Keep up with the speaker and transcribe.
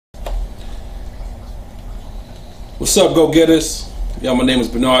What's up, go-getters? Yo, my name is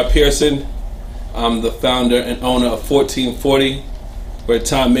Bernard Pearson. I'm the founder and owner of 1440. We're a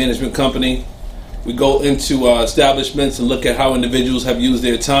time management company. We go into establishments and look at how individuals have used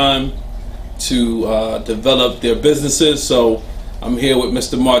their time to develop their businesses. So I'm here with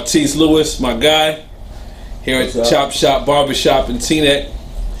Mr. Martise Lewis, my guy, here at Chop Shop Barbershop in Teaneck.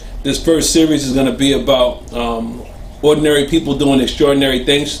 This first series is going to be about ordinary people doing extraordinary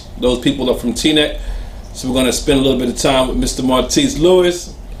things. Those people are from Teaneck. So we're going to spend a little bit of time with Mr. Martise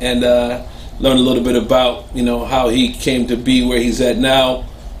Lewis and learn a little bit about, how he came to be where he's at now,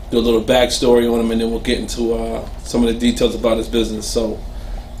 do a little backstory on him, and then we'll get into some of the details about his business. So,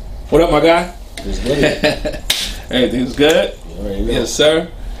 what up, my guy? It's good. Everything's good? Yes, sir.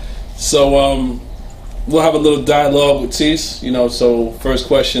 So, we'll have a little dialogue with Tease. So first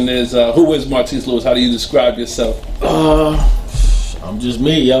question is, who is Martise Lewis? How do you describe yourself? I'm just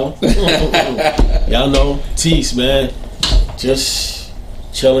me, yo. Y'all know, Tease, man. Just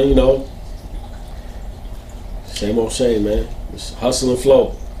chilling, Same old same, man. Just hustle and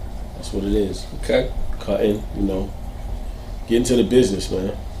flow. That's what it is. Okay. Cutting, get into the business,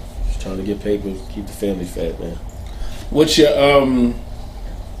 man. Just trying to get paper, keep the family fed, man. What's your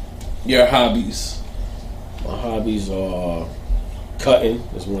hobbies? My hobbies are cutting.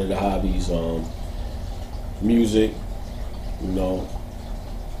 Is one of the hobbies. Music,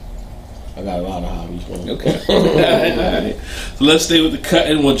 I got a lot of hobbies, man. Okay. All right. So let's stay with the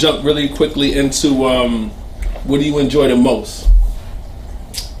cutting. We'll jump really quickly into what do you enjoy the most?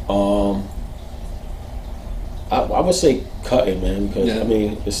 I would say cutting, man, because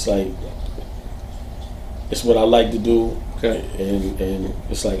it's like it's what I like to do. Okay. And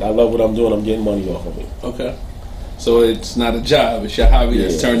it's like I love what I'm doing. I'm getting money off of it. Okay. So it's not a job. It's your hobby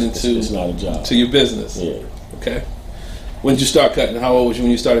that's turned into. It's not a job. To your business. Yeah. Okay. When did you start cutting? How old was you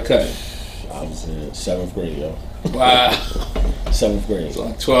when you started cutting? I was in 7th grade, yo. Wow. 7th grade. So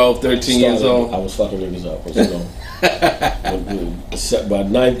like 12, 13 years old. I was fucking niggas up. By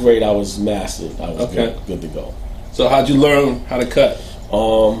 9th grade, I was mastered. I was good to go. So how'd you learn how to cut?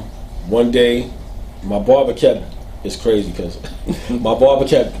 One day, my barber kept. It's crazy because my barber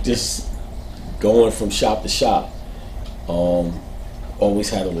kept just going from shop to shop. Always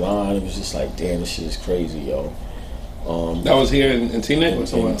had a line. It was just like, damn, this shit is crazy, yo. That was here in Teaneck or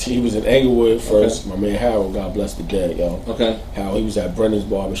somewhere? He was in Englewood first. Okay. My man Harold, God bless the dead, yo. Okay. Harold, he was at Brennan's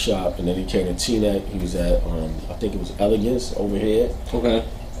Barbershop, and then he came to Teaneck. He was at, I think it was Elegance over here. Okay.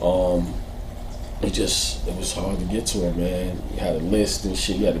 It was hard to get to him, man. You had a list and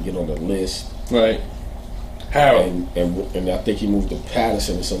shit. You had to get on the list. Right. Harold. And I think he moved to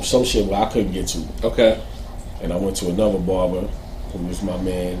Patterson or some shit where I couldn't get to. Okay. And I went to another barber who was my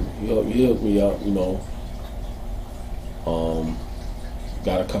man. He hooked me up,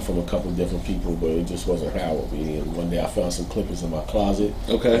 got a cut from a couple of different people, but it just wasn't Harold. And one day I found some clippers in my closet.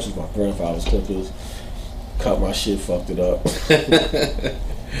 Okay. This was my grandfather's clippers. Cut my shit, fucked it up.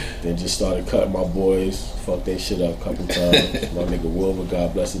 Then just started cutting my boys. Fucked their shit up a couple times. My nigga Wilbur,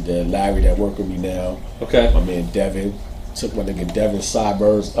 God bless him, dead. Larry that work with me now. Okay. My man Devin. Took my nigga Devin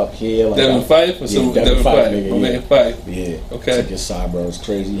sideburns up here. Like Devin Fife? Or yeah, Devin Fife, nigga. My man Fife. Yeah. Okay. Took his sideburns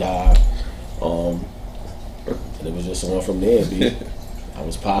crazy high. And it was just on from there, B. I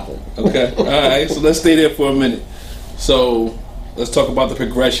was popping. Okay. All right. So let's stay there for a minute. So let's talk about the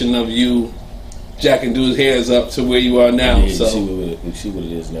progression of you jacking dudes' hairs up to where you are now. Yeah, so you see what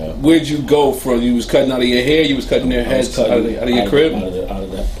it is now. Where'd you go from? You was cutting out of your hair? You was cutting their heads out of your crib? Out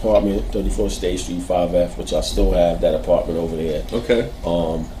of that apartment, 34th State Street, 5F, which I still have that apartment over there. Okay.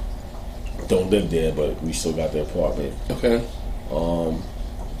 Don't live there, but we still got the apartment. Okay.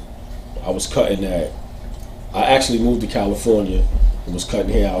 I was cutting that. I actually moved to California and was cutting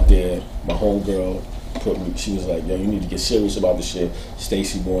hair out there. My homegirl she was like, yo, you need to get serious about this shit.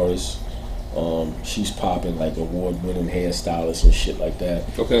 Stacey Morris. She's popping like award-winning hairstylists and shit like that.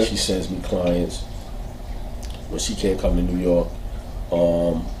 Okay. She sends me clients when she can't come to New York.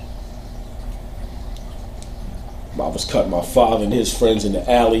 I was cutting my father and his friends in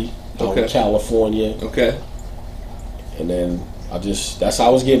the alley out in California. Okay. And then that's how I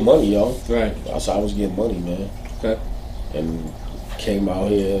was getting money, yo. Right. That's how I was getting money, man. Okay. And came out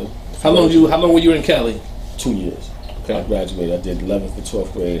here. How long were you in Cali? 2 years. Okay. I graduated. I did 11th and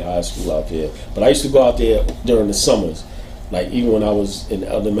 12th grade high school out there. But I used to go out there during the summers. Like, even when I was in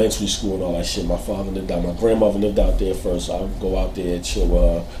elementary school and all that shit, my father lived out. My grandmother lived out there first. So I would go out there,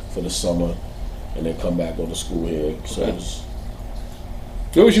 chill for the summer, and then come back, go to school here. So it was...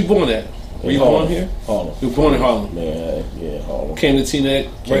 Where was you born at? Were you born here? Harlem. You were born in Harlem? Yeah, Harlem. Came to Teaneck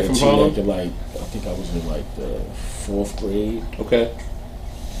right from Harlem? I think I was in like the 4th grade. Okay.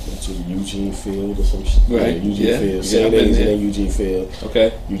 Went to Eugene Field or some shit. Right. Yeah, Eugene Yeah. Field. Yeah, St. I've been A's and there. then Eugene Field.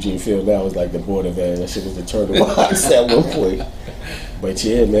 Okay. Eugene Field now was like the border van. That shit was the turtle box at one point. But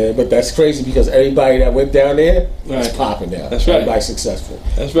yeah, man. But that's crazy because everybody that went down there is Right. popping now. That's right. Everybody's successful.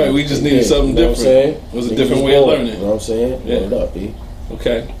 That's right. We just needed Yeah, something you know what I'm different. saying? It was a Niggas different was way of bored, learning. You know what I'm saying? Yeah. Word up, B.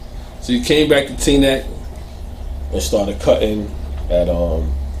 Okay. So you came back to Teaneck. And started cutting at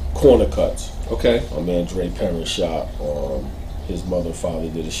Corner Cuts. Okay. My man Dre Perrin's shop. His mother and father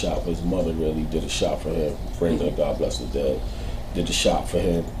did a shop. His mother really did a shop for him. Brenda, God bless the dead, did a shop for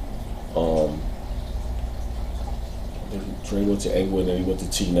him. Dre went to Englewood and he went to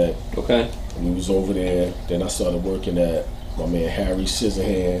Teaneck. Okay. And he was over there. Then I started working at my man Harry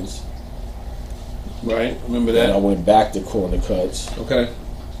Scissorhands. Right. Remember Then I that. went back to Corner Cuts. Okay.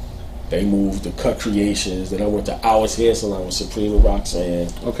 They moved to Cut Creations. Then I went to Ours Hair Salon with Supreme and Roxanne.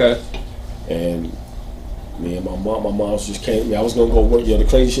 Okay. And me and my mom just came. I was gonna go work. The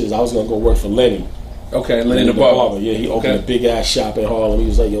crazy shit is I was gonna go work for Lenny. Okay. Lenny the barber. Yeah, he opened a Okay. big ass shop in Harlem. He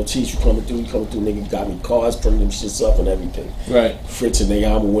was like, "Yo, Teach, you coming through? You coming through? Nigga got me cars, printing them shits up and everything." Right. Fritz and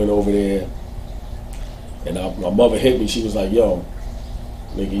Nayama went over there, and my mother hit me. She was like, "Yo,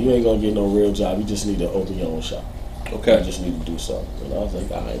 nigga, you ain't gonna get no real job. You just need to open your own shop. You Okay. just need to do something." And I was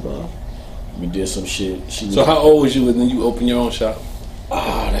like, "All right, Mom." We did some shit. She was So how old was you when you opened your own shop?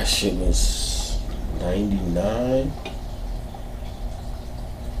 that shit was 99.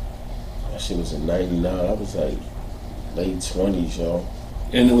 That shit was in 99. I was like late 20s, yo.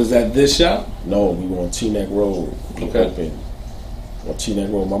 And it was at this shop? No, we were on Teaneck Road. We Okay. opened on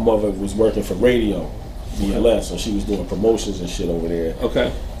Teaneck Road. My mother was working for radio, VLS, so she was doing promotions and shit over there.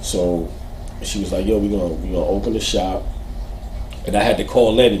 Okay. So she was like, "Yo, we gonna open the shop," and I had to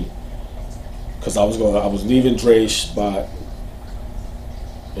call Lenny because I was leaving Dre's spot,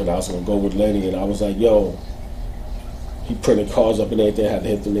 and I was gonna go with Lenny, and I was like, "Yo." He printed cars up and everything. I had to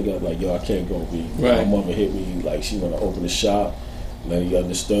hit the nigga up like, "Yo, I can't go, B." Right. My mother hit me like she wanna open the shop. Lenny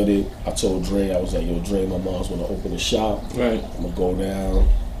understood it. I told Dre, I was like, "Yo, Dre, my mom's gonna open the shop. Right. I'm gonna go down."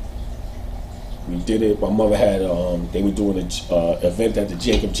 We did it. My mother had they were doing a event at the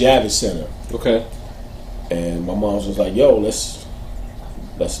Jacob Javits Center, Okay. and my mom was like, "Yo, let's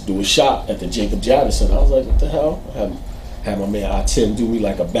do a shop at the Jacob Javits Center." I was like, "What the hell?" I had my man Tim do me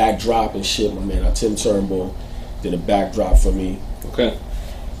like a backdrop and shit. My man Tim Turnbull did a backdrop for me. Okay.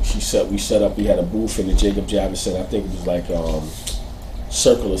 We set up. We had a booth in the Jacob Javits Center. I think it was like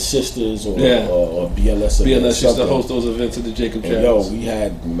Circle of Sisters or BLS. BLS used to host those events at the Jacob And yo, Javits. we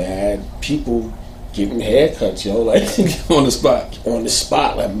had mad people getting haircuts, yo, like On the spot. on the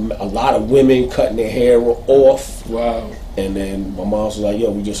spot. Like a lot of women cutting their hair off. Wow. And then my mom was like, "Yo,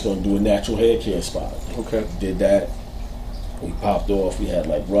 we just gonna do a natural hair care spot." Okay. Did that. We popped off. We had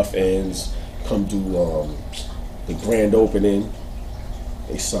like Rough Ends come do the grand opening.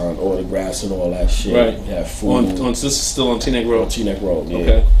 They signed autographs and all that shit. Right. We had food. This is still on Teaneck on Road. Teaneck Road, yeah.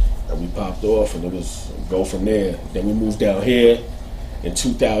 Okay. And we popped off, and it was go from there. Then we moved down here in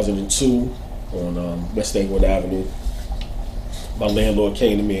 2002 on West Englewood Avenue. My landlord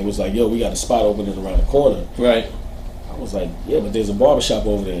came to me and was like, "Yo, we got a spot opening around the corner." Right. I was like, "Yeah, but there's a barbershop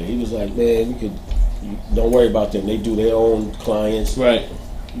over there." He was like, "Man, don't worry about them. They do their own clients. Right.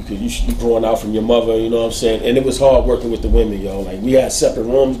 You should be growing out from your mother, you know what I'm saying?" And it was hard working with the women, yo. Like, we had separate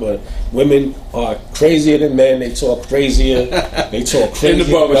rooms, but women are crazier than men. They talk crazier. They talk crazier. In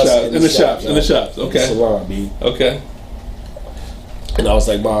the barbershop, in the shops, yo. in the shops. In the Okay. salon, B. Okay. And I was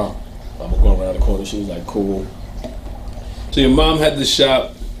like, "Mom, I'm gonna go around the corner." She was like, "Cool." So your mom had the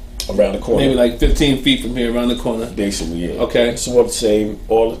shop Around the corner. maybe like 15 feet from here, around the corner. Basically, yeah. Okay. So all the same,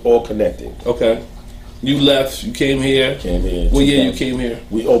 all connected. Okay. You left, you came here. Came here. What year you 2000. came here?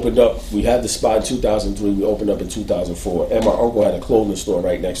 We opened up. We had the spot in 2003. We opened up in 2004. And my uncle had a clothing store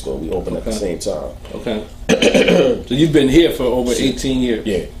right next door. We opened at the Okay. same time. Okay. So you've been here for over 18 years.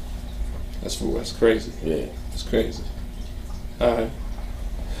 Yeah, That's crazy. yeah. That's crazy. All right.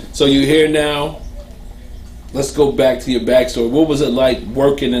 So you're here now. Let's go back to your backstory. What was it like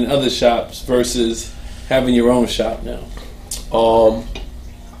working in other shops versus having your own shop now?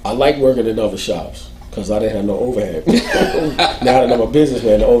 I like working in other shops because I didn't have no overhead. Now that I'm a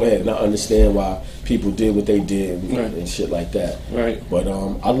businessman, the overhead, and I understand why people did what they did and, Right. and shit like that. Right. But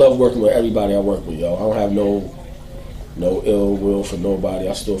I love working with everybody I work with, yo. I don't have no ill will for nobody.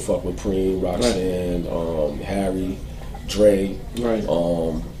 I still fuck with Preem, Roxanne, Harry, Dre, Right.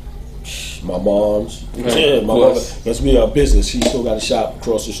 my mom's. Right, Yeah, of my mother. course. That's me, our business. She still got a shop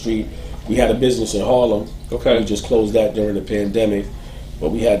across the street. We had a business in Harlem. Okay. We just closed that during the pandemic. But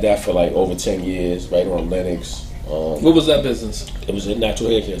we had that for like over 10 years, right on Lenox. What was that business? It was a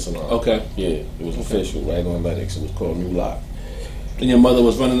natural hair care salon. Okay. Yeah, it was official, right on Lenox. It was called New Lock. And your mother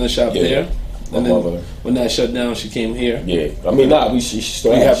was running the shop Yeah. there? My And then mother. when that shut down, she came here? Yeah. I mean, she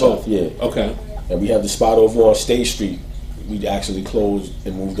still You had have shop. both? Yeah. Okay. And we had the spot over on State Street. We actually closed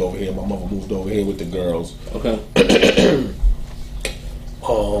and moved over here. My mother moved over here with the girls. Okay.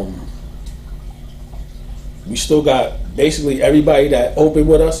 We still got basically everybody that opened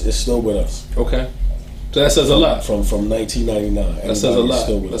with us is still with us. Okay. So that says a lot. From 1999. That says a lot.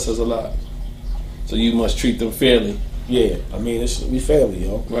 Still with That us. says a lot. So you must treat them fairly. Yeah, I mean, we family,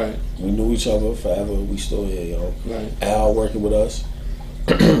 yo. Right. We knew each other forever. We still here, yo. Right. Al working with us.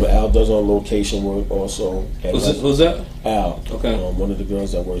 Al does on location work also. And Who's that? Al. Okay. One of the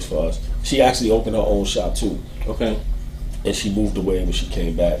girls that works for us. She actually opened her own shop too. Okay. And she moved away when she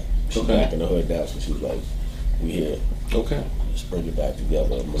came back. She's Okay. back in the hood now, so she's like, we here. Okay. Let's bring it back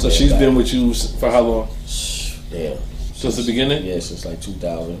together. So she's been with you for how long? Yeah. Since the beginning? Yeah, since like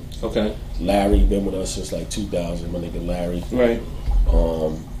 2000. Okay. Larry been with us since like 2000. My nigga Larry. Right.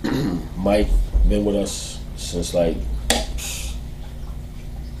 Mike been with us since like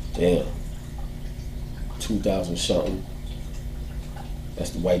 2000 something.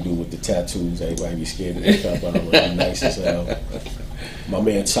 That's the white dude with the tattoos. Everybody be scared to talk about him. He's nice as hell. My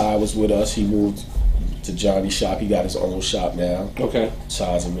man Ty was with us. He moved to Johnny's shop. He got his own shop now. Okay.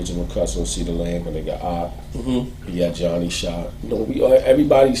 Ty's original cuts on Cedar Lane, but they got Mm-hmm. He got Johnny's shop. You know,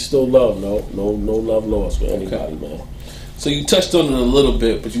 everybody still love. No love lost for anybody, man. So you touched on it a little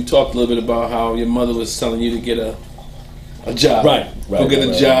bit, but you talked a little bit about how your mother was telling you to get a job. Right. Go get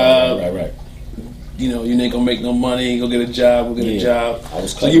a job. Right. You know, you ain't gonna make no money. Go get a job. Go get a job. I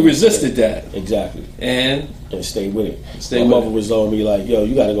was So you resisted that. Exactly. And Stay with it. Stay My with mother it. was on me like, yo,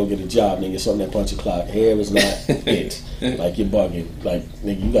 you gotta go get a job, nigga. Something that punch a clock. Hair is not it. Like, you're bugging. Like,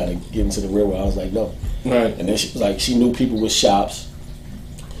 nigga, you gotta get into the real world. I was like, no. right. And then she was like, she knew people with shops.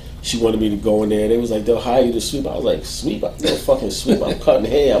 She wanted me to go in there. They was like, they'll hire you to sweep. I was like, sweep? I'm no fucking sweep. I'm cutting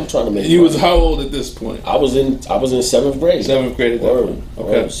hair. I'm trying to make You money. was how old at this point? I was in 7th grade. 7th grade at that Word. point.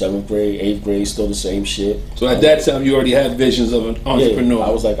 Okay. Word. 7th grade, 8th grade, still the same shit. So at that time, you already had visions of an entrepreneur. Yeah, I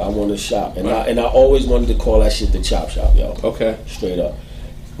was like, I want to shop, and Right. I always wanted to call that shit the chop shop, yo. Okay. Straight up.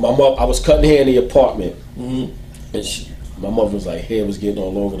 My mom, I was cutting hair in the apartment, Mm-hmm. and my mother was like, hair was getting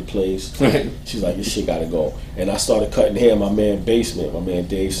all over the place. Right. She's like, this shit gotta go. And I started cutting hair in my man basement, my man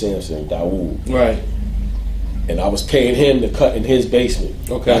Dave Sampson, Dawood. Right. And I was paying him to cut in his basement.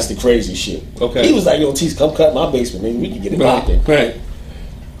 Okay. That's the crazy shit. Okay. He was like, yo, Tease, come cut my basement, nigga. We can get it popping. Right.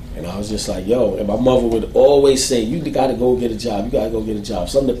 And I was just like, yo. And my mother would always say, you gotta go get a job. You gotta go get a job.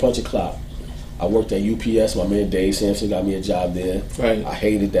 Something to punch a clock. I worked at UPS. My man Dave Sampson got me a job there. Right. I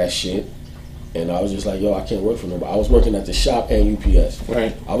hated that shit. And I was just like, yo, I can't work for nobody. I was working at the shop and UPS.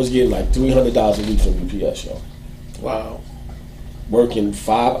 Right. I was getting like $300 a week from UPS, yo. Wow. Working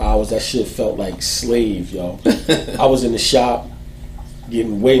 5 hours, that shit felt like slave, yo. I was in the shop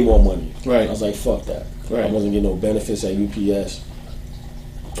getting way more money. Right. I was like, fuck that. Right. I wasn't getting no benefits at UPS.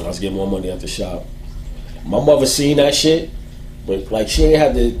 I was getting more money at the shop. My mother seen that shit, but like she ain't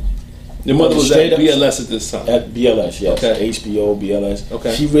had the Your mother was Straight at up- BLS at this time. at BLS, yes. Okay. HBO, BLS.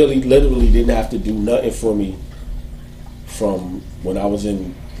 Okay. She really literally didn't have to do nothing for me from when I was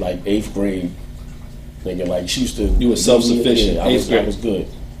in like 8th grade. Nigga, like she used to. You were self-sufficient, Yeah, 8th grade. I was good.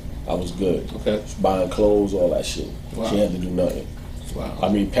 I was good. Okay. Buying clothes, all that shit. Wow. She had to do nothing. Wow. I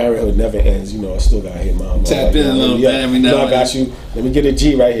mean, parenthood never ends. You know, I still got to hit mom. Tap in a little bit every now I and got you. Let me get a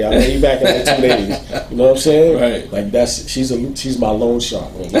G right here. I'll pay you back in like 2 days. You know what I'm saying? Right. Like she's my loan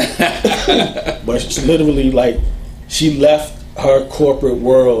shark. But she's literally like, she left her corporate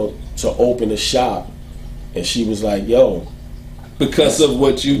world to open a shop, and she was like, yo, Because of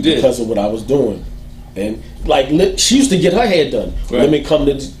what you did. because of what I was doing. And like she used to get her hair done. Right. Women come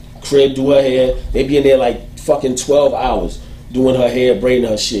to the crib, do her hair. They be in there like fucking 12 hours doing her hair, braiding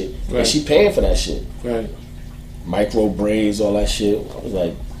her shit. Right. And she paying for that shit. Right. Micro braids, all that shit. I was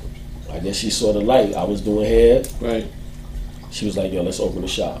like, I guess she saw the light. I was doing hair. Right. She was like, yo, let's open the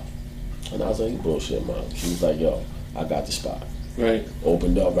shop. And I was like, bullshit, mom. She was like, yo, I got the spot. Right.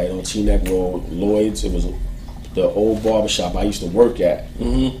 Opened up right on Teaneck Road, Lloyd's. It was the old barbershop I used to work at.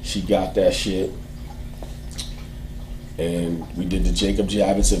 Mm-hmm. She got that shit. And we did the Jacob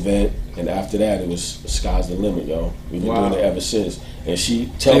Javits event. And after that, it was sky's the limit, yo. We've been Wow. doing it ever since. And she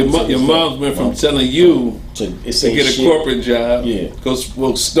So tells me your mom went from telling you to to get a shit. corporate job. Yeah.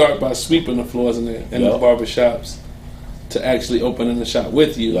 We'll start by sweeping the floors in the Yup. barber shops to actually opening the shop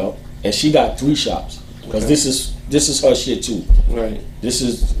with you. Yo. And she got 3 shops. Because Okay. this is her shit too. Right. This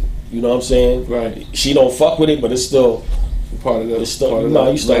is, you know what I'm saying? Right. She don't fuck with it, but it's still, Part of the. it's still, part of no,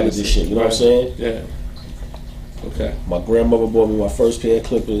 the you started legacy. this shit, you know what I'm Right. saying? Yeah. Okay. My grandmother bought me my first pair of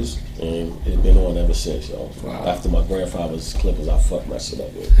clippers And it's been on ever since, yo. Wow. After my grandfather's clippers, I fucked my shit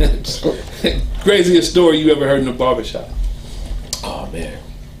up with. Craziest story you ever heard in a barbershop? Oh man,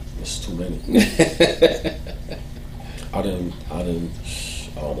 there's too many. I didn't.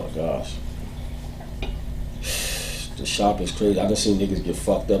 Oh my gosh, the shop is crazy. I done seen niggas get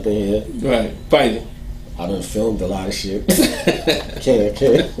fucked up in here. Right, fighting. I done filmed a lot of shit. can't.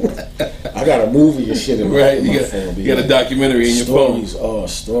 I got a movie and shit in my, Right, in my you phone. got a documentary in your phone. Stories, oh,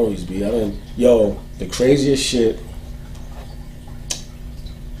 stories, B. Yo, the craziest shit.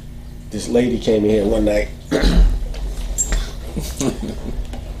 This lady came in here one night.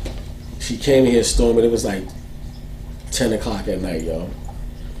 She came in here storming. It was like 10 o'clock at night, yo.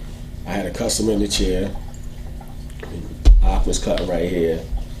 I had a customer in the chair. Op was cutting right here.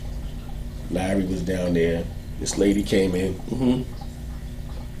 Larry was down there. This lady came in. Mm-hmm.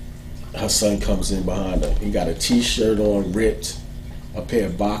 Her son comes in behind her. He got a t-shirt on, ripped, a pair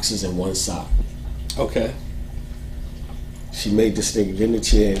of boxers, and one sock. Okay. She made this nigga get in the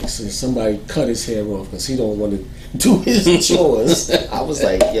chair and said, somebody cut his hair off because he don't want to do his chores. I was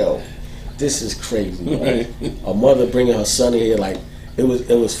like, yo, this is crazy. Right? A mother bringing her son in here, like, it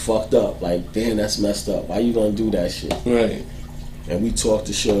was fucked up. Like, damn, that's messed up. Why you gonna do that shit? Right. And we talked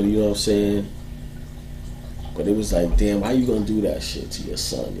to Shorty, you know what I'm saying? But it was like, damn, why you gonna do that shit to your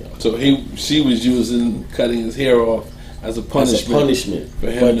son, yo? So she was using cutting his hair off as a punishment. As a punishment. For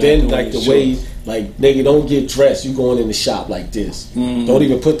him But not then, doing like, his the way, chores. like, nigga, don't get dressed. You going in the shop like this. Mhm. Don't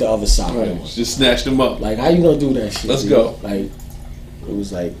even put the other sock Right. on. Just snatched him up. Like, how you gonna do that shit? Let's dude? go. Like, it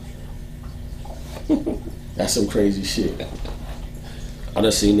was like, that's some crazy shit. I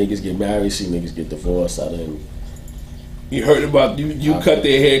done seen niggas get married, seen niggas get divorced. You heard about you cut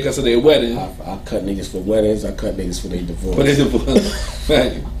their hair because of their wedding. I cut niggas for weddings. I cut niggas for their divorce. But it's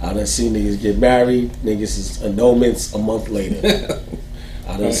right. I done seen niggas get married. Niggas is annulments a month later.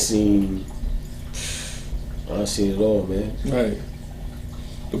 I done Right. seen it all, man. Right.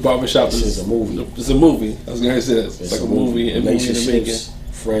 The barbershop This is is a movie. It's a movie. I was gonna say that. It's like a movie. A movie in the making. Relationships,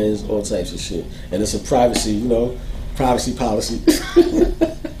 friends, all types of shit. And it's a privacy, privacy policy.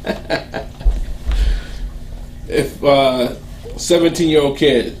 If 17-year-old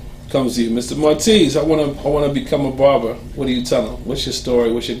kid comes to you, Mr. Martiz, I wanna become a barber. What do you tell him? What's your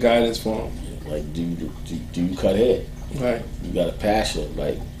story? What's your guidance for him? Like, do you cut hair? Right. You got a passion.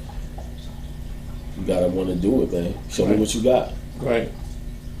 Like, you gotta want to do it, man. Show me Right. what you got. Right.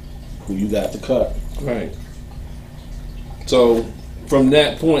 Who you got to cut. Right. So, from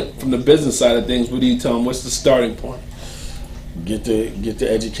that point, from the business side of things, what do you tell them? What's the starting point? Get the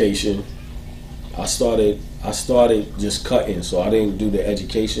education. I started just cutting, so I didn't do the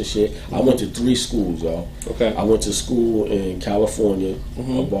education shit. I went to 3 schools, y'all. Okay. I went to school in California,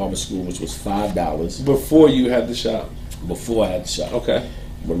 Mhm. a barber school, which was $5 Before you had the shop. before I had the shop. Okay.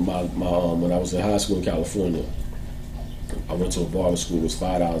 When when I was in high school in California, I went to a barber school. It was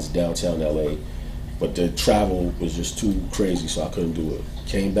 $5 downtown LA, but the travel was just too crazy, so I couldn't do it.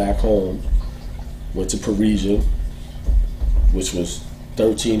 Came back home, went to Parisian, which was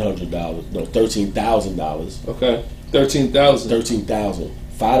 $1,300. No, $13,000. Okay. 13,000. $13,000.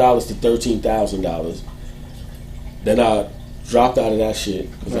 $5 to $13,000. Then I dropped out of that shit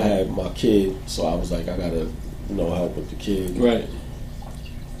because I had my kid, so I was like, I gotta, help with the kid. Right.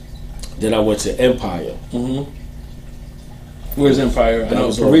 Then I went to Empire. Mm-hmm. Where's Empire? I That know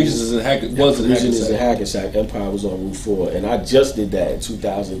was Parisians is in Hackensack. Parisian is in Hackensack. Empire was on Route 4, and I just did that in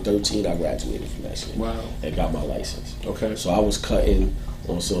 2013. I graduated from that shit. Wow. And got my license. Okay. So I was cutting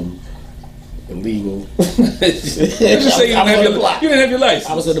on some illegal. You just say you didn't have your license.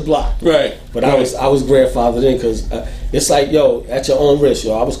 I was on the block. Right. But right. I was grandfathered in because it's like, yo, at your own risk,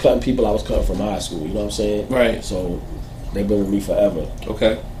 yo. I was cutting people I was cutting from high school. You know what I'm saying? Right. So they've been with me forever.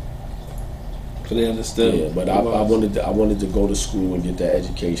 Okay. So they understood. Yeah, but I wanted to go to school and get that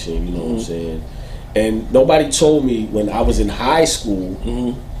education. You know what I'm saying? And nobody told me when I was in high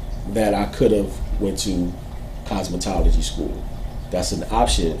school that I could have went to cosmetology school. That's an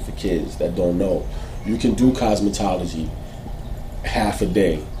option for kids that don't know. You can do cosmetology half a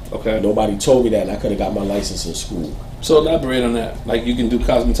day. Okay. Nobody told me that, and I could have got my license in school. So elaborate on that. Like you can do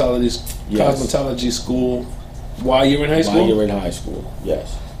cosmetology school while you're in high school? While you're in high school,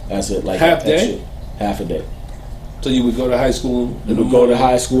 yes. That's it. Like Half day? Half a day. So you would go to high school You would go to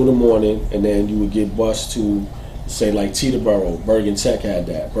high school in the morning, and then you would get bused to, say, like Teterboro. Bergen Tech had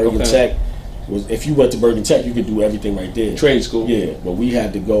that. Bergen Tech was, if you went to Bergen Tech, you could do everything right there. Trade school. Yeah, but we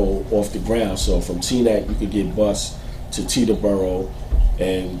had to go off the ground. So from TNAC, you could get bused to Teterboro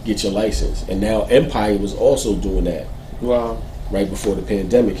and get your license. And now Empire was also doing that. Wow. Right before the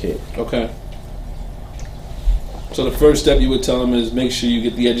pandemic hit. Okay. So the first step you would tell them is make sure you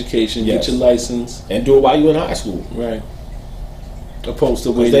get the education, Yes. get your license. And do it while you're in high school. Right. Opposed to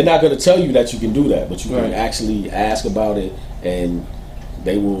Because waiting. they're not going to tell you that you can do that, but you Right. can actually ask about it, and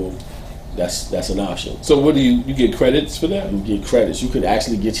they will. That's an option. So what do you get credits for that? You get credits. You could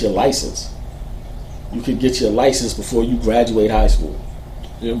actually get your license. You could get your license before you graduate high school.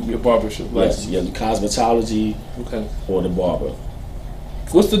 Your barbershop Yes, license. yeah, the cosmetology Okay. or the barber.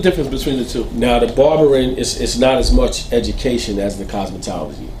 What's the difference between the two? Now the barbering it's not as much education as the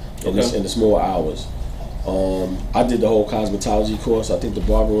cosmetology, and, Okay. it's more hours. I did the whole cosmetology course. I think the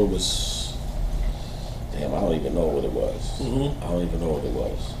barbering was, damn, I don't even know what it was. Mm-hmm. I don't even know what it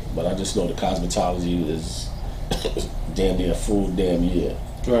was, but I just know the cosmetology is damn near a full damn year.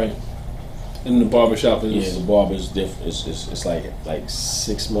 Right. And the barbershop Yeah, is the barber is different. It's like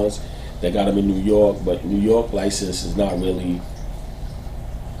 6 months. They got them in New York, but New York license is not really.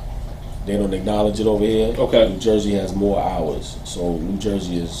 They don't acknowledge it over here. Okay. New Jersey has more hours, so New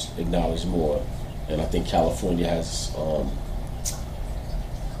Jersey is acknowledged more, and I think California has.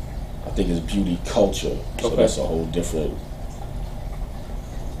 I think it's beauty culture, so Okay. that's a whole different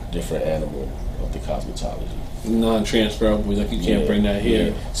animal of the cosmetology. non-transferable. Like you can't Yeah, bring that here.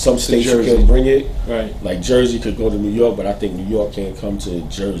 yeah. Some states you Jersey. can bring it. Right. Like Jersey could go to New York, but I think New York can't come to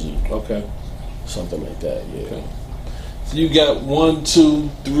Jersey. Okay. Something like that, yeah. Okay. So you got 1, 2,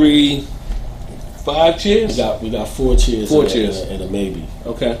 3, 5 chairs. We got 4 chairs. 4 and chairs. and a maybe.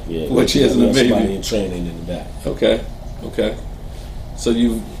 Okay. Yeah. 4 chairs and a Somebody baby. in training in the back. Okay. Okay. So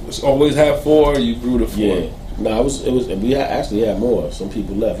you've always had 4. You grew to 4. Yeah. No, it was. We actually had more. Some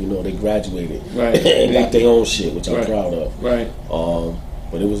people left. They graduated. Right. and got their own shit, which I'm Right. proud of. Right.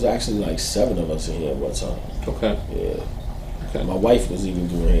 But it was actually like 7 of us in here at one time. Okay. Yeah. Okay. My wife was even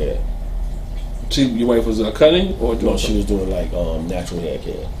doing hair. Your wife was cutting or doing No, she was doing like natural hair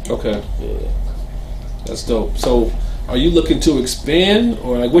care. Okay. Yeah. That's dope. So, are you looking to expand,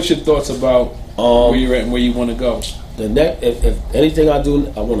 or like, what's your thoughts about where you're at and where you want to go? If anything I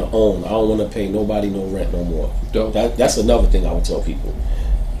do, I want to own. I don't want to pay nobody no rent no more. Dope. That's another thing I would tell people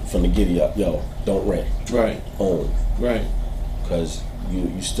from the giddy up. Yo, don't rent. Right. Own. Right. Because you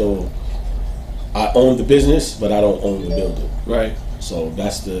still. I own the business, but I don't own the building. Right. So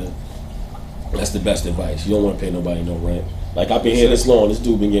that's the best advice. You don't want to pay nobody no rent. Like I've been here this long. This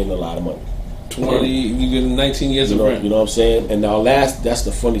dude been getting a lot of money. 20. You get 19 years You of know, rent. you know what I'm saying? And that's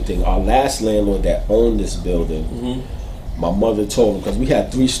the funny thing. Our last landlord that owned this building, my mother told him, because we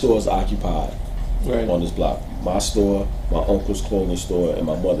had 3 stores occupied Right. on this block. My store, my uncle's clothing store, and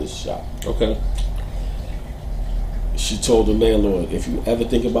my mother's shop. Okay. She told the landlord, if you ever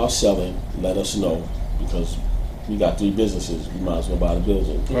think about selling, let us know, because we got 3 businesses. We might as well buy the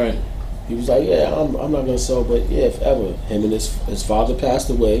building. Right. He was like, yeah, I'm not going to sell, but yeah, if ever. Him and his father passed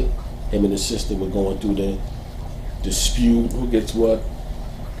away. Him and his sister were going through the dispute. Who gets what?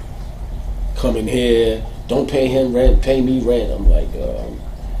 Come in here. Don't pay him rent. Pay me rent. I'm like,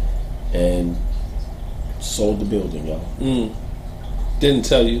 and sold the building, y'all. Didn't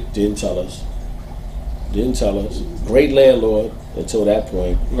tell you. Didn't tell us. Great landlord until that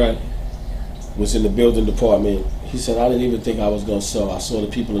point. Right. Was in the building department. He said, I didn't even think I was going to sell. I saw the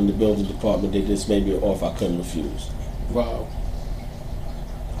people in the building department. They just made me an offer I couldn't refuse. Wow.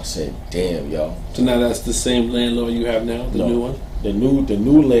 I said, damn, yo. So now that's the same landlord you have now, the No. new one. The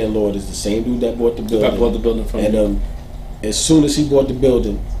new landlord is the same dude that bought the building. I bought the building from And you. as soon as he bought the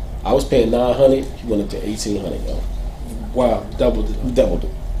building, I was paying $900. He went up to $1,800, yo. Wow, doubled it. He doubled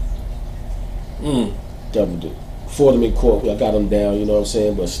it. Doubled it. Fought him in court. I got him down. You know what I'm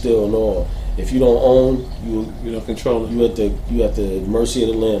saying? But still, in all, if you don't own, You don't control it. you at the mercy of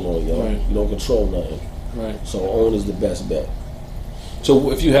the landlord, yo. Right. You don't control nothing. Right. So own is the best bet.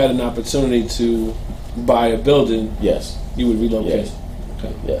 So if you had an opportunity to buy a building, Yes. you would relocate. Yes.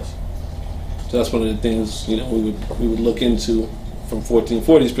 Okay. Yes. So that's one of the things we would look into from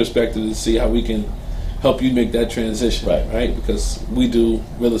 1440's perspective to see how we can help you make that transition. Right. Because we do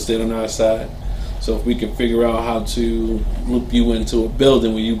real estate on our side. So if we can figure out how to loop you into a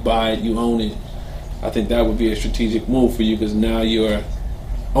building where you buy it, you own it, I think that would be a strategic move for you, because now you're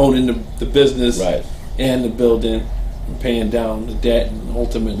owning the business Right. and the building, and paying down the debt, and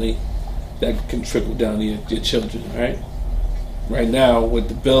ultimately that can trickle down to your children, right? Right now with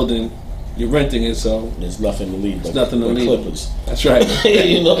the building, you're renting it, so There's nothing to leave. there's nothing to but leave. Clippers. That's right.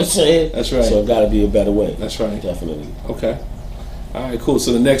 You know what I'm saying? That's right. So it got to be a better way. That's right. Definitely. Okay. All right, cool.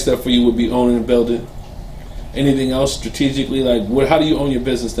 So the next step for you would be owning a building. Anything else strategically? Like, how do you own your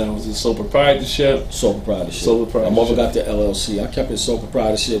business now? Is it sole proprietorship? Sole proprietorship. Sole proprietorship. My mother got the LLC. I kept it sole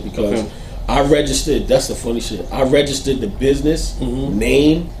proprietorship because Okay. I registered. That's the funny shit. I registered the business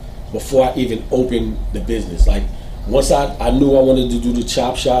name before I even opened the business. Like once I knew I wanted to do the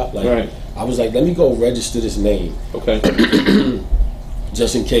chop shop, like Right. I was like, let me go register this name Okay.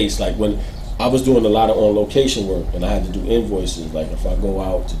 just in case. Like when I was doing a lot of on location work and I had to do invoices, like if I go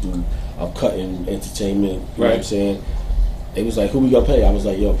out to do, I'm cutting entertainment, you know what I'm Right. saying? It was like, who we gonna pay? I was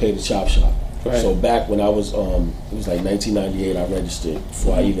like, yo, pay the chop shop. Right. So back when I was, it was like 1998, I registered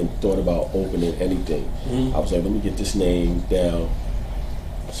before I even thought about opening anything. Mhm. I was like, let me get this name down.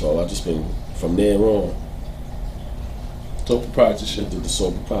 So I just been, from there on, Sole proprietorship. did the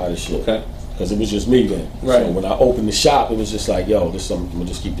sole proprietorship. Okay. Because it was just me then. Right. So when I opened the shop, it was just like, yo, this something, I'm gonna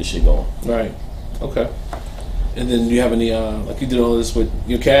just keep this shit going. Right. Okay. And then do you have any like you did all this with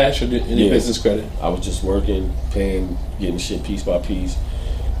your cash or any Yeah. business credit? I was just working, paying, getting shit piece by piece.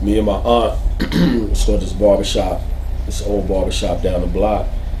 Me and my aunt started this barbershop, this old barbershop down the block,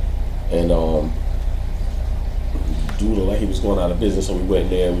 and dude looked like he was going out of business, so we went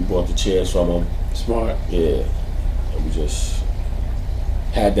there and we bought the chairs from him. Smart. Yeah, and we just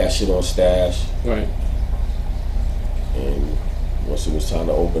had that shit on stash, Right. and once it was time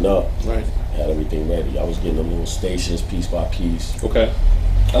to open up, Right. had everything ready. I was getting the little stations piece by piece. Okay.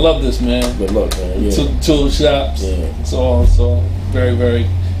 I love this, man. Good luck, man. Yeah, Tool shops. Yeah. It's all very, very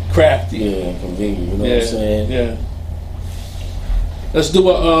crafty. yeah, convenient. You know Yeah. what I'm saying? Yeah. Let's do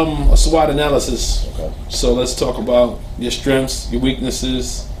a SWOT analysis. Okay. So let's talk about your strengths, your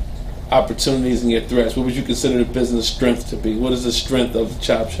weaknesses, opportunities, and your threats. What would you consider the business strength to be? What is the strength of the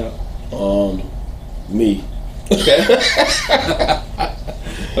chop shop? Me. Okay.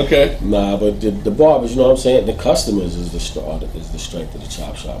 Okay. Nah, but the barbers, you know what I'm saying? The customers is the strength of the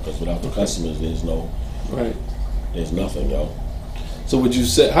chop shop. Because without the customers, Right. there's nothing, yo. So would you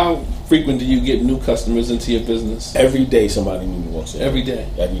say, how frequent do you get new customers into your business? Every day somebody new walks in. Every day.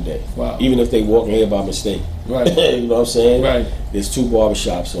 Every day. Wow. Even if they walk in here by mistake. Right. You know what I'm saying? Right. There's 2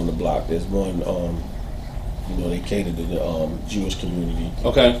 barbershops on the block. There's one, you know, they cater to the Jewish community.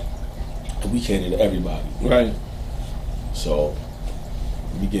 Okay. And we cater to everybody. Right. So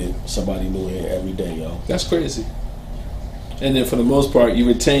we get somebody new here every day, yo. That's crazy. And then for the most part, you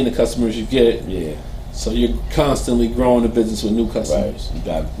retain the customers you get. Yeah. So you're constantly growing the business with new Right. customers. You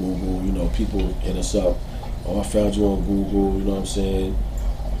got Google, you know, people hit us up. Oh, I found you on Google, you know what I'm saying?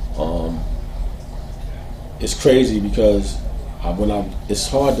 It's crazy because it's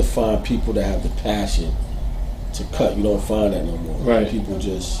hard to find people that have the passion to cut. You don't find that no more. Right. People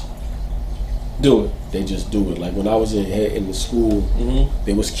just Do it. they just do it. Like when I was in the school, Mm-hmm.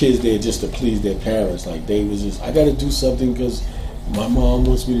 there was kids there just to please their parents. Like they was just, I got to do something because my mom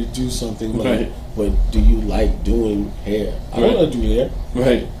wants me to do something. Like, Right. but do you like doing hair? I don't Right. want to do hair.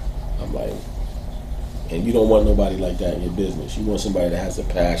 Right. I'm like, and you don't want nobody like that in your business. You want somebody that has a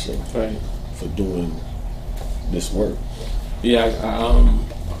passion Right. for doing this work. Yeah,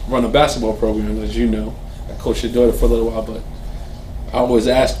 I run a basketball program, as you know. I coached your daughter for a little while, but I always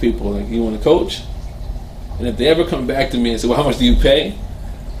ask people, like, you want to coach? And if they ever come back to me and say, well, how much do you pay?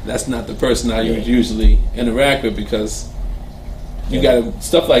 That's not the person I Yeah. would usually interact with, because you Yeah. gotta,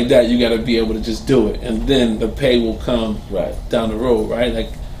 stuff like that, you gotta be able to just do it. And then the pay will come Right. down the road, right? Like,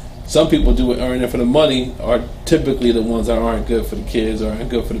 some people do it earning it for the money are typically the ones that aren't good for the kids or aren't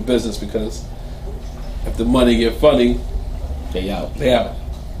good for the business, because if the money get funny, They out. they out.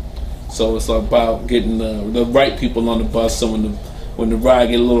 So it's about getting the right people on the bus. So when the ride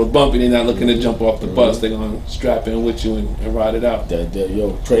get a little bumpy, they're not looking to jump off the bus. They're gonna strap in with you and ride it out.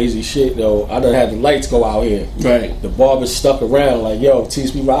 Yo, crazy shit though. I done had the lights go out here. Right. The barbers stuck around like, yo,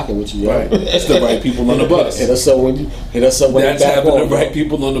 T's be rocking with you, yo. Right. It's the right people on the bus. Hit us up when That's they back having the on, right yo.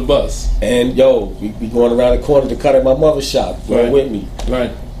 people on the bus. And yo, we going around the corner to cut at my mother's shop. Going Right. with me.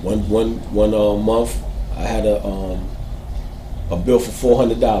 Right. One month, I had a bill for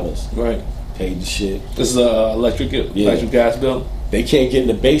 $400. Right. Paid the shit. This is a electric gas bill. They can't get in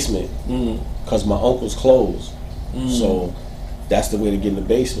the basement Mm. because my uncle's closed. So that's the way to get in the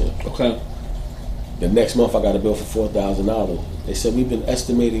basement. Okay. The next month, I got a bill for $4,000. They said, we've been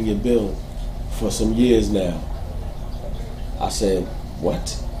estimating your bill for some years now. I said,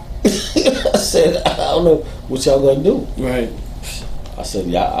 what? I said, I don't know what y'all gonna do. Right. I said,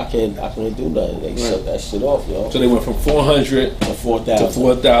 yeah, I can't do nothing. They shut that shit off, yo. So they went from 400 To to 4,000.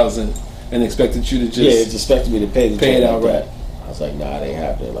 4,000 and expected you to just Yeah, it's expected me to pay Pay it like outright. that. I was like, nah, it ain't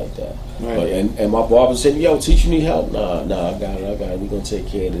happening like that. Right. But, and my barber said, yo, Teach, you need help? Nah, I got it. We gonna take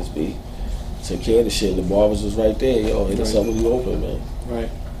care of this, B. Take care of the shit. The barbers was right there. Yo, hit us Right. up when you open, man. Right.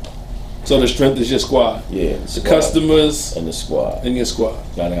 So the strength is your squad. Yeah. The customers and the squad. and your squad.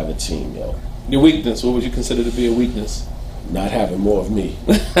 Gotta have a team, yo. Your weakness, what would you consider to be a weakness? Not having more of me.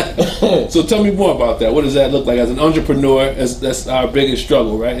 So tell me more about that. What does that look like as an entrepreneur? That's our biggest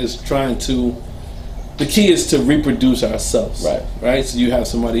struggle, right? Is trying to the key is to reproduce ourselves. Right. Right. So you have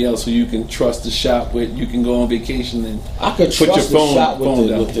somebody else who you can trust to shop with. You can go on vacation and I could put trust your the shop phone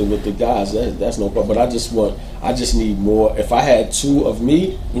down. with the guys. That's no problem. But I just need more. If I had two of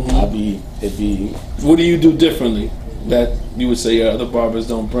me, it'd be. What do you do differently that you would say other barbers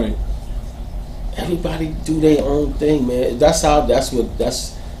don't bring? Everybody do their own thing, man.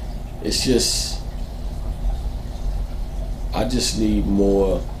 It's just. I just need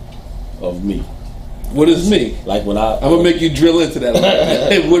more of me. What is me? Like when I'm gonna make you drill into that.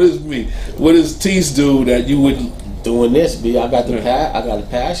 What is me? What does Tease do that you wouldn't? Doing this, B. I got the I got a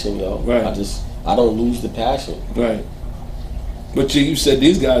passion, yo. Right. I don't lose the passion. Right. But you said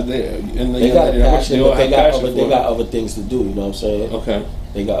these guys they got a passion, but they got for other things to do. You know what I'm saying? Okay.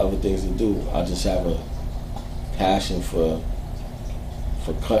 They got other things to do. I just have a passion for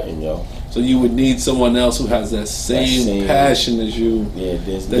cutting, yo. So you would need someone else who has that same passion as you. Yeah,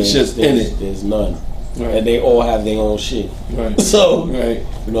 that's just in it. There's none. Right. And they all have their own shit. Right. So, right.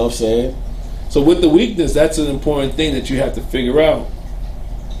 You know what I'm saying? So with the weakness, that's an important thing that you have to figure out.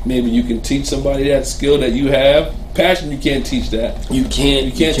 Maybe you can teach somebody that skill that you have. Passion, you can't teach that. You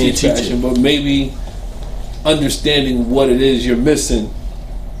can't teach passion, but maybe understanding what it is you're missing.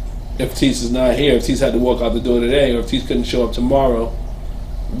 If Tease is not here, if Tease had to walk out the door today, or if Tease couldn't show up tomorrow,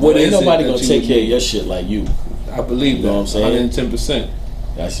 what is it? Ain't nobody gonna take care of your shit like you. I believe that. You know what I'm saying? 110%.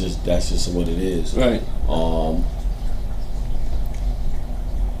 That's just what it is. Right.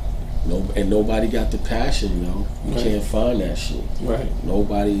 And nobody got the passion, yo. You can't find that shit. Right.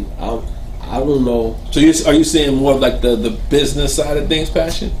 Nobody. I don't know. So are you saying more of like the business side of things,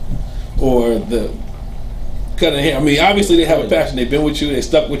 passion, or the cutting hair? I mean, obviously they have a passion. They've been with you. They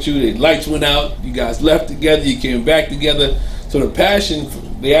stuck with you. The lights went out. You guys left together. You came back together. So the passion,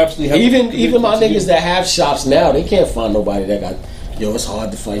 they absolutely have. Even my niggas that have shops now, they can't find nobody that got. Yo, it's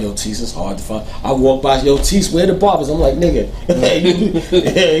hard to find your Tease. It's hard to find. I walk by your Tease. Where the barbers? I'm like, nigga.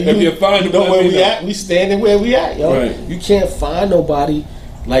 If you find know where we at, we standing where we at, yo. Right. You can't find nobody.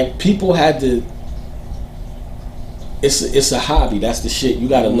 Like people had to. It's a hobby. That's the shit. You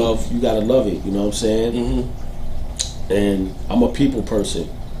gotta love. You gotta love it. You know what I'm saying? Mm-hmm. And I'm a people person.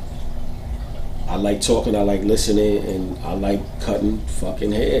 I like talking. I like listening, and I like cutting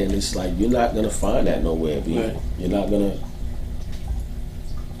fucking hair. And it's like you're not gonna find that nowhere, B. Right. You're not gonna.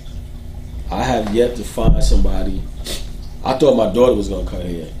 I have yet to find somebody. I thought my daughter was gonna cut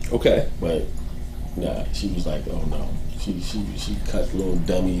hair. Okay. But nah, she was like, oh no. She cut little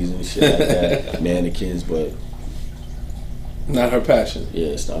dummies and shit like that, mannequins, but not her passion. Yeah,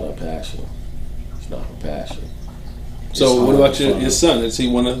 it's not her passion. It's not her passion. So what about your son? Does he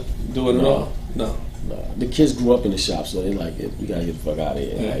want to do it at all? No. The kids grew up in the shop, so they like it. We gotta get the fuck out of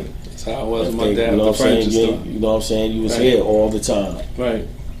here. Yeah. Like, that's how it was with my dad. You know what I'm saying? You know what I'm saying? You was here all the time. Right.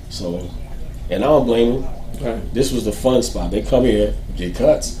 So, and I don't blame them. Right. This was the fun spot. They come here, get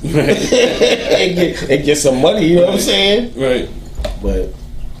cuts, and get some money. You know what I'm saying? Right. But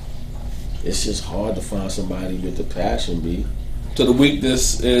it's just hard to find somebody with the passion, B. So the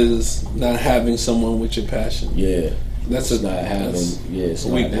weakness is not having someone with your passion. Yeah. That's it's not having. Yeah, it's a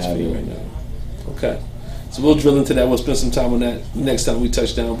weakness for you right now. Okay. So we'll drill into that. We'll spend some time on that next time we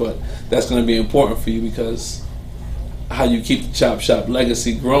touch down. But that's going to be important for you because how you keep the Chop Shop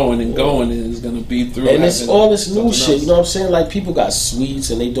legacy growing and going is going to be through. And it's all this new shit. You know what I'm saying? Like people got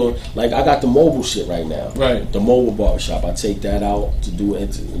suites and they doing. Like I got the mobile shit right now. Right. The mobile barbershop. I take that out to do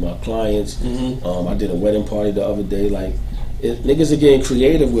it to my clients. Mm-hmm. I did a wedding party the other day. Like. Niggas are getting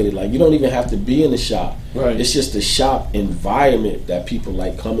creative with it. Like you don't even have to be in the shop. Right. It's just the shop environment that people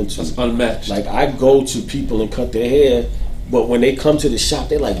like coming to. It's unmatched. Like I go to people and cut their hair, but when they come to the shop,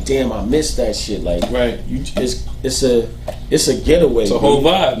 they're like, "Damn, I missed that shit." Like, right. It's a getaway. It's a whole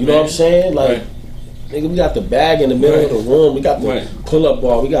vibe. You know what I'm saying? Like, right. Nigga, we got the bag in the middle of the room. We got the pull-up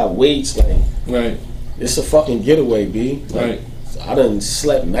bar. We got weights. Like, right. It's a fucking getaway, B. Like, right. I done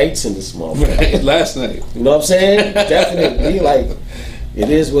slept nights in this motherfucker. Right. Last night. You know what I'm saying? Definitely. Like, it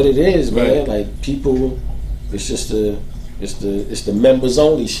is what it is, man. Right. Like people, it's just the members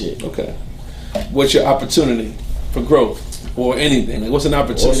only shit. Okay. What's your opportunity for growth or anything? Like, what's an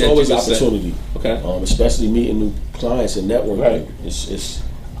opportunity? It's always opportunity. Okay. Especially meeting new clients and networking. Right.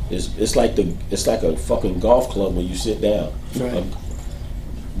 It's like a fucking golf club when you sit down. Right.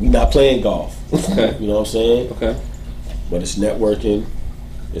 We not playing golf. Okay. You know what I'm saying? Okay. But it's networking.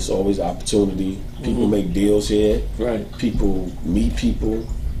 It's always opportunity. People make deals here. Right. People meet people.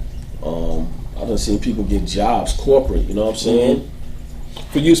 I done seen people get jobs, corporate. You know what I'm saying?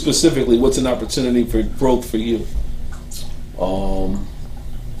 For you specifically, what's an opportunity for growth for you?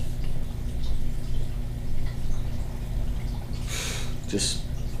 Just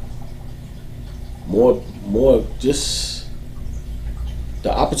more just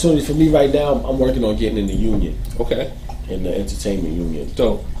the opportunity for me right now. I'm working on getting in the union, Okay. in the entertainment union.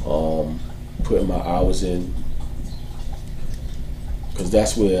 Dope. Putting my hours in, because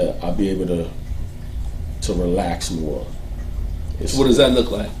that's where I'll be able to relax more. So what does that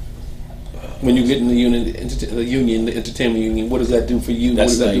look like? When you get in the union, the entertainment union, what does that do for you? What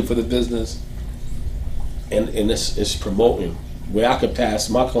does that do for the business? And it's promoting where I could pass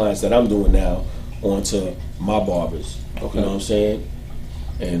my clients that I'm doing now on to my barbers. Okay. You know what I'm saying?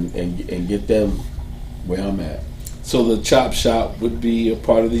 And get them where I'm at. So the chop shop would be a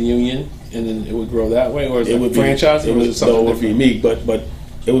part of the union, and then it would grow that way, or is it would franchise? It would be me, but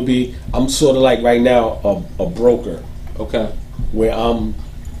it would be. I'm sort of like right now a broker. Okay. Where I'm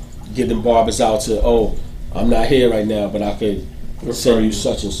getting barbers out to. Oh, I'm not here right now, but I could send you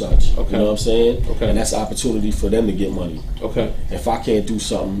such and such. Okay. You know what I'm saying? Okay. And that's an opportunity for them to get money. Okay. If I can't do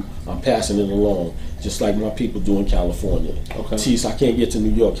something, I'm passing it along, just like my people do in California. Okay. Tease, I can't get to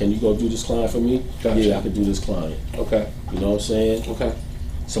New York. Can you go do this client for me? Gotcha. Yeah, I can do this client. Okay. You know what I'm saying? Okay.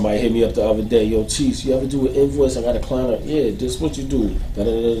 Somebody hit me up the other day. Yo, Tease, you ever do an invoice? I got a client. Yeah, this what you do. Da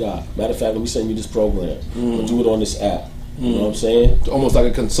da da da. Matter of fact, let me send you this program. We'll do it on this app. You know what I'm saying? Almost like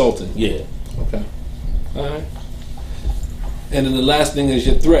a consultant. Yeah. Okay. All right. And then the last thing is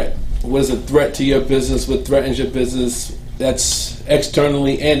your threat. What is a threat to your business? What threatens your business? That's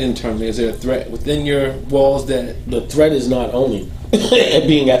externally and internally. Is there a threat within your walls that... The threat is not only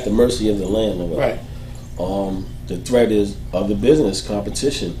being at the mercy of the landlord. Right. The threat is of the business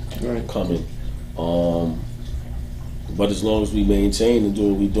competition Right. coming. But as long as we maintain and do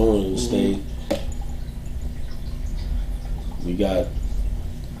what we're doing and stay, we got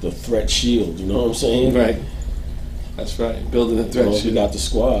the threat shield. You know what I'm saying? Right. That's right. Building a threat We shield. got the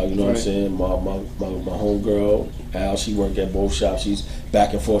squad. You know what I'm Right. saying? My homegirl Al, she worked at both shops. She's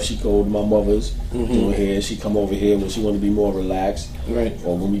back and forth. She go to my mother's doing hair. She come over here when she want to be more relaxed. Right.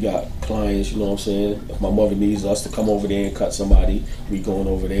 Or when we got clients, you know what I'm saying? If my mother needs us to come over there and cut somebody, we going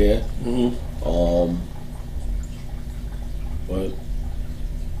over there. But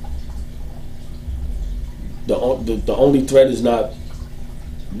the only threat is not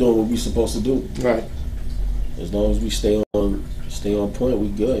doing what we supposed to do. Right. As long as we stay on point, we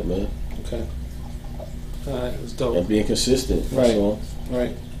good, man. Okay. All right. It's dope. And being consistent. Right. That's all.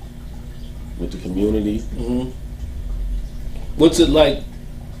 Right. With the community. What's it like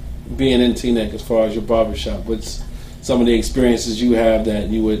being in Teaneck as far as your barbershop? What's some of the experiences you have that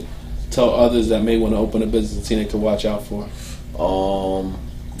you would tell others that may want to open a business in Teaneck to watch out for? Well,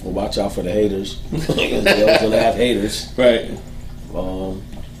 watch out for the haters. They're always gonna have haters. Right.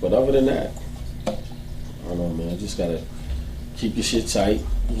 But other than that, I don't know, man. Just gotta keep your shit tight.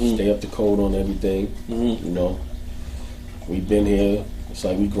 Stay up to code on everything. You know, we've been here. It's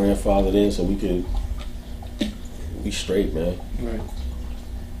like we grandfathered in, so we straight, man. Right.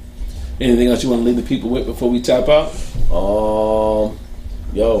 Anything else you want to leave the people with before we tap out?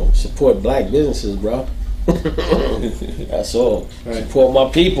 Yo, support black businesses, bro. That's all. Right. Support my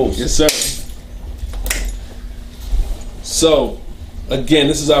peoples. Yes, sir. So, again,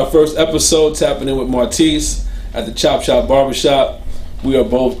 this is our first episode tapping in with Martise at the Chop Shop Barbershop. We are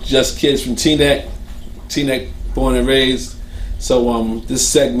both just kids from Teaneck, born and raised. So this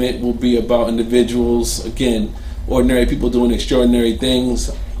segment will be about individuals, again, ordinary people doing extraordinary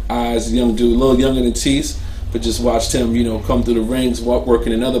things. I, as a young dude, a little younger than Tease, but just watched him, come through the ranks,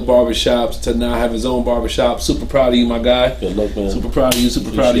 working in other barbershops to now have his own barbershop. Super proud of you, my guy. Good luck, man. Super proud of you.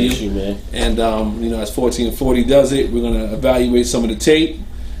 Super proud of you, man. And as 1440 does it, we're gonna evaluate some of the tape,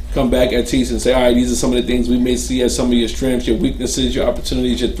 come back at Tease and say, all right, these are some of the things we may see as some of your strengths, your weaknesses, your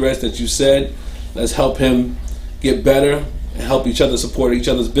opportunities, your threats that you said. Let's help him get better and help each other support each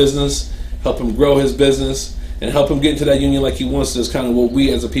other's business, help him grow his business, and help him get into that union like he wants to. Is kind of what we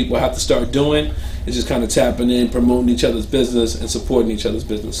as a people have to start doing, is just kind of tapping in, promoting each other's business, and supporting each other's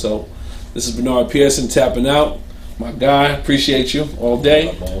business. So this is Bernard Pearson tapping out. My guy, appreciate you all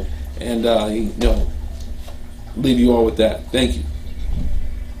day. And leave you all with that. Thank you.